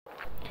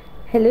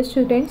Hello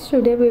students,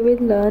 today we will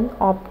learn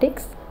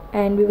optics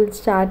and we will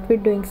start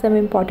with doing some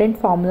important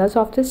formulas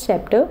of this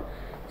chapter.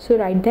 So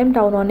write them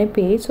down on a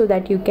page so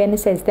that you can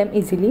assess them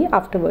easily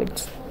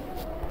afterwards.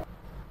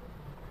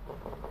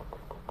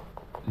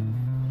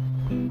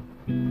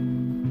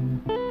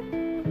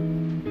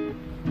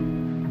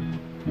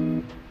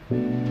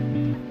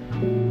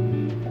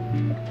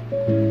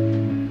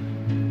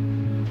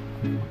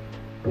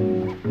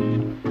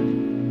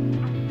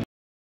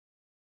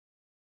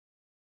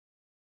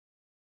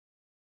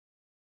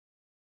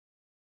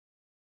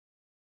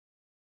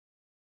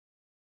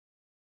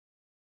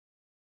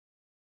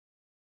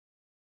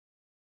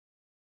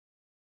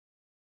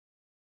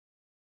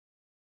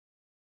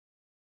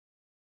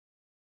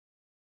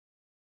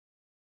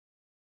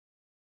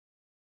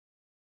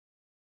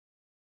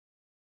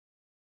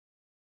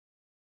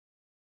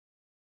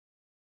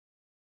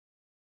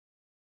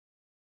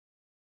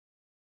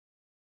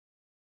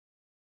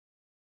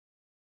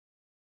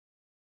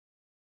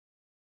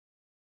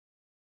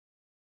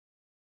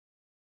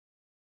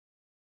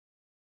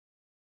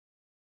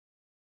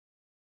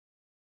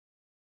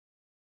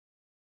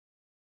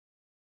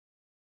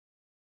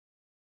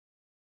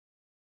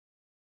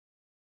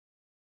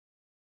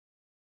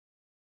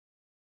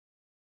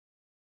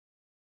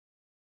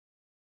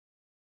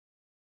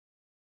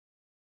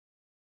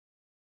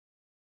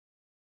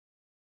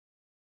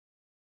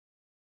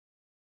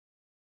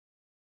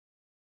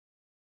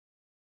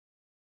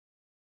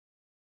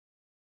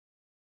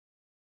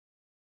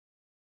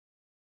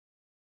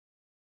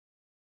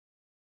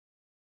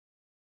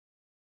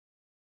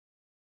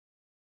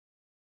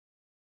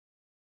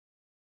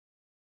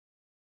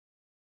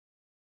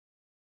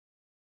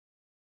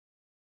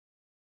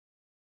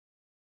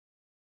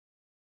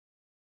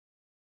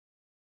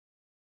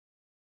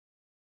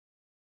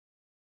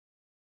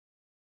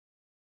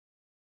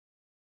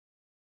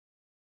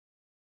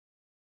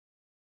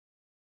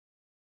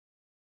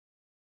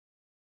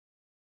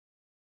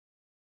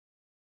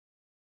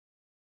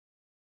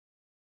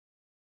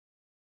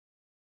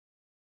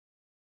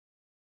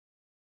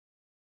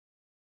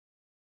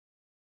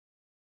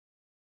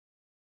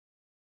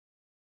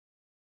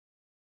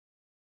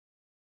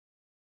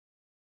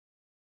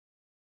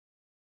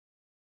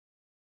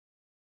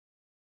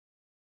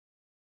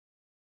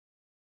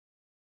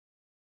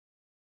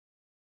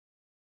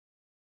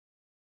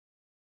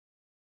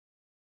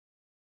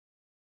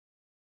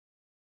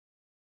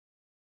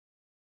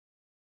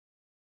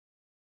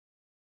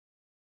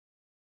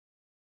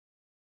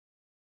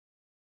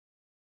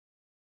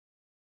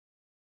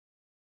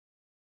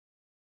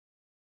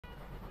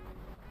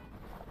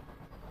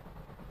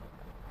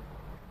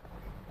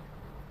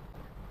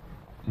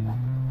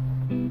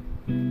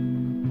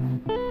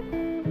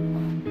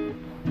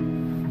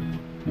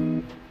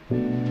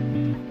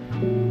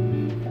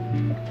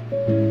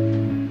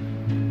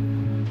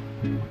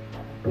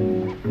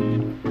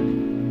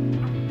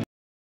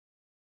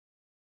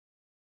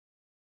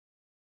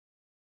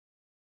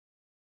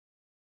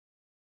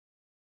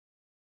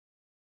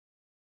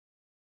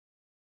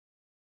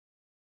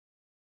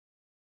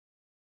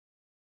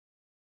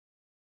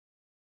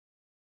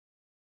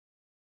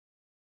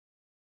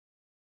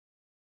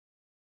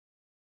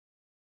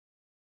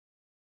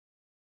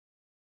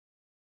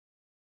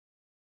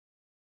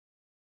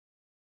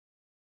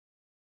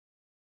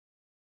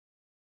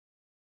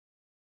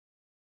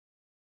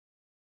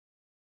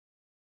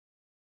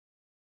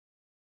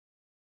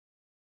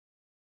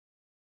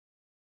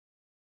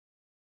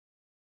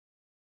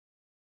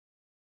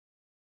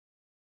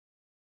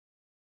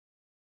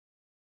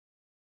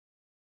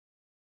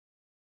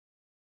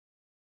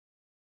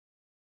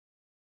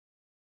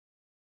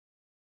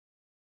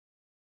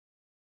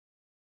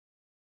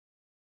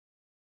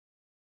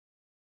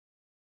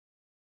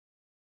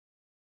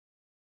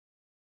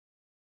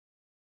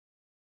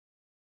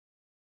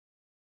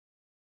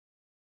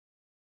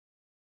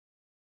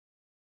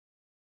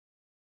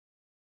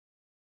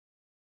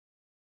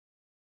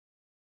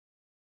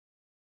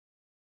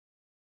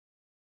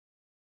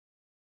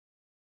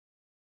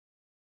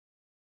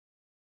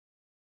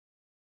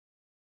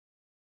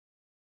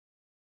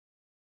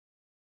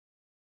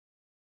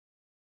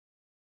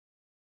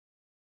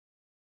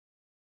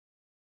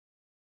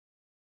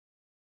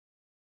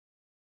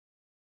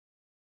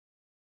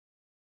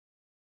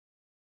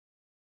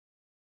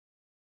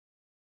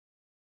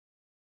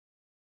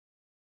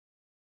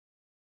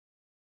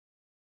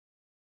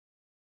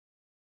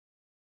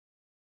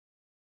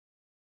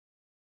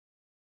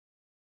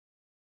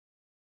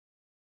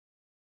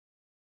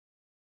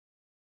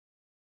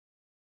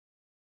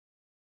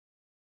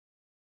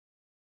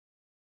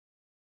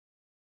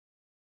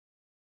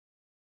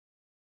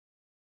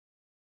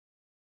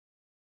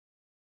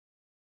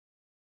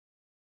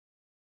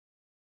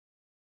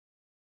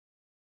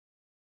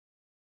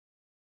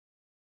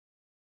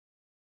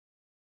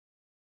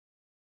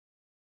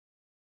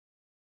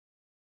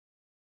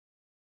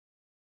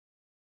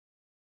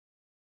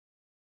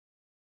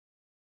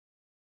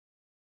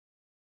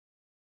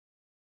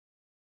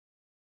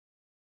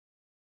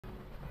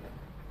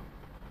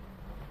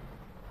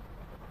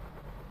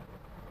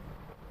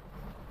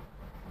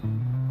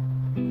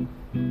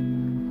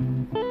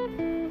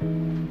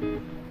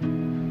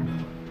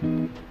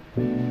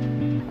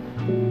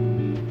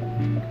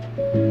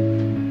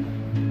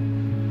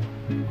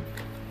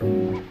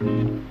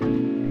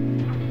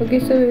 Okay,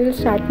 so we will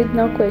start with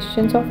now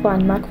questions of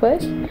 1 mark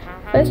first.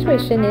 First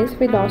question is,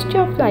 velocity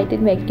of light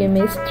in vacuum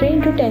is 3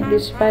 into 10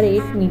 raised by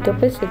 8 meter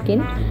per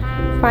second.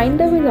 Find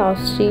the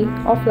velocity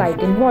of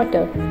light in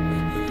water.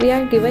 We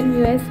are given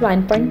mu as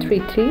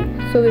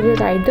 1.33, so we will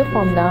write the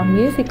formula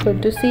mu is equal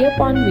to c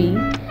upon v,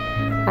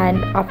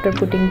 and after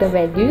putting the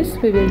values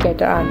we will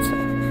get our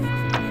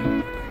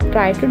answer.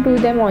 Try to do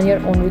them on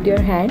your own with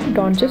your hand,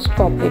 don't just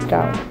copy it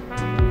out.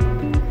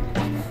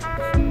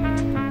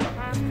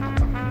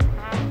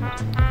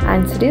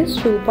 Answer is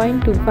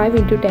 2.25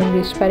 into 10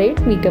 raised by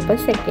 8 meter per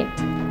second.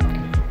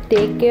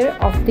 Take care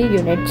of the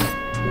units.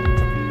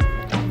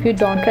 If you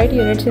don't write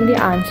units in the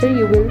answer,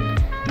 you will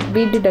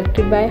be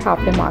deducted by half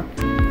a mark.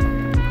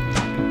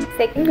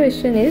 Second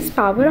question is,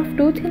 power of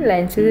two thin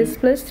lenses is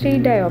plus 3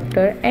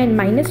 diopter and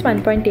minus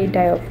 1.8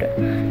 diopter.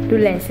 Two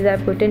lenses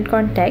are put in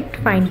contact.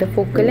 Find the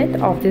focal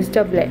length of this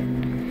doublet.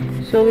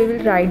 So we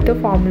will write the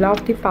formula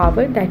of the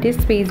power, that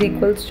is P is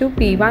equals to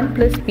P1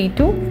 plus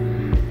P2.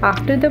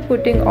 After the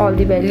putting all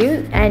the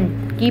values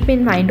and keep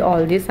in mind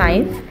all the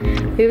signs,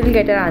 we will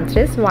get our answer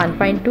as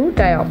 1.2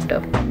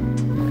 diopter.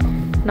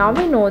 Now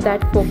we know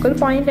that focal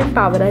point and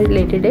power are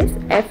related as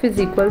F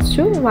is equals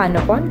to 1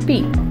 upon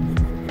P.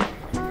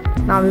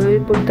 Now we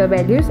will put the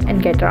values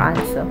and get our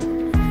answer.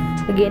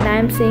 Again I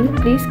am saying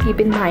please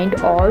keep in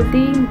mind all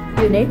the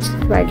units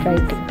while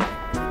writing.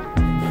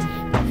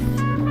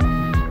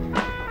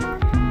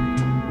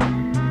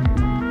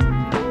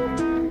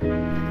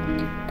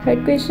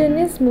 Third question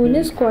is, moon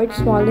is quite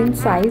small in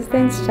size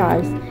than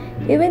stars.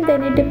 Even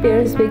then it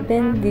appears big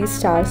than these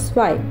stars.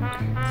 Why?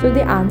 So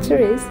the answer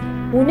is,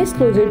 moon is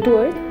closer to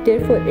earth,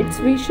 therefore its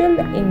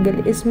visual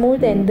angle is more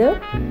than the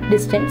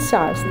distant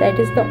stars. That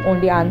is the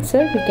only answer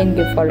we can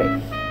give for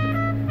it.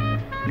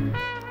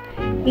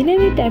 In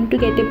an attempt to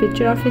get a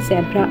picture of a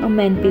zebra, a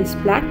man pastes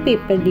black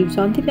paper leaves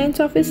on the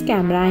lens of his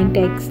camera and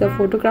takes the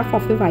photograph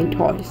of a white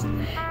horse.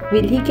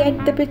 Will he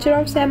get the picture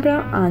of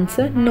zebra?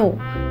 Answer, no.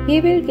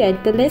 He will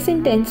get the less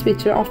intense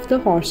picture of the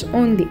horse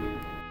only.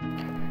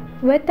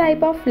 What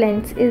type of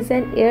lens is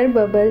an air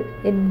bubble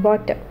in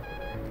water?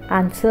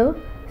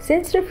 Answer,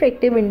 since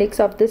refractive index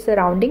of the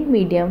surrounding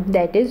medium,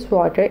 that is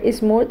water,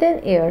 is more than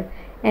air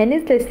and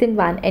is less than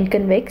 1, and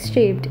convex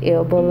shaped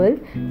air bubble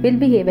will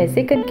behave as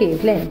a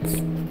concave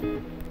lens.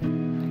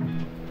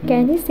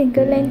 Can a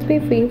single lens be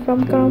free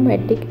from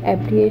chromatic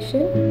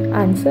aberration?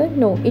 Answer,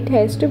 no, it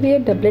has to be a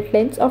doublet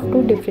lens of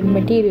two different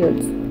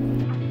materials.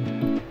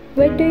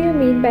 What do you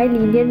mean by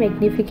linear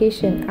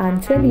magnification?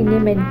 Answer, linear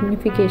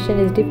magnification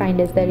is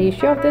defined as the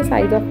ratio of the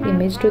size of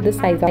image to the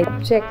size of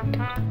object.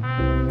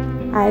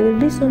 I will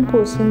be soon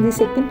posting the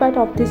second part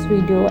of this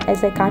video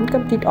as I can't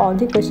complete all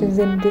the questions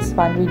in this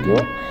one video.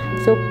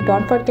 So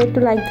don't forget to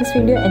like this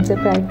video and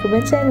subscribe to my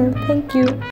channel. Thank you.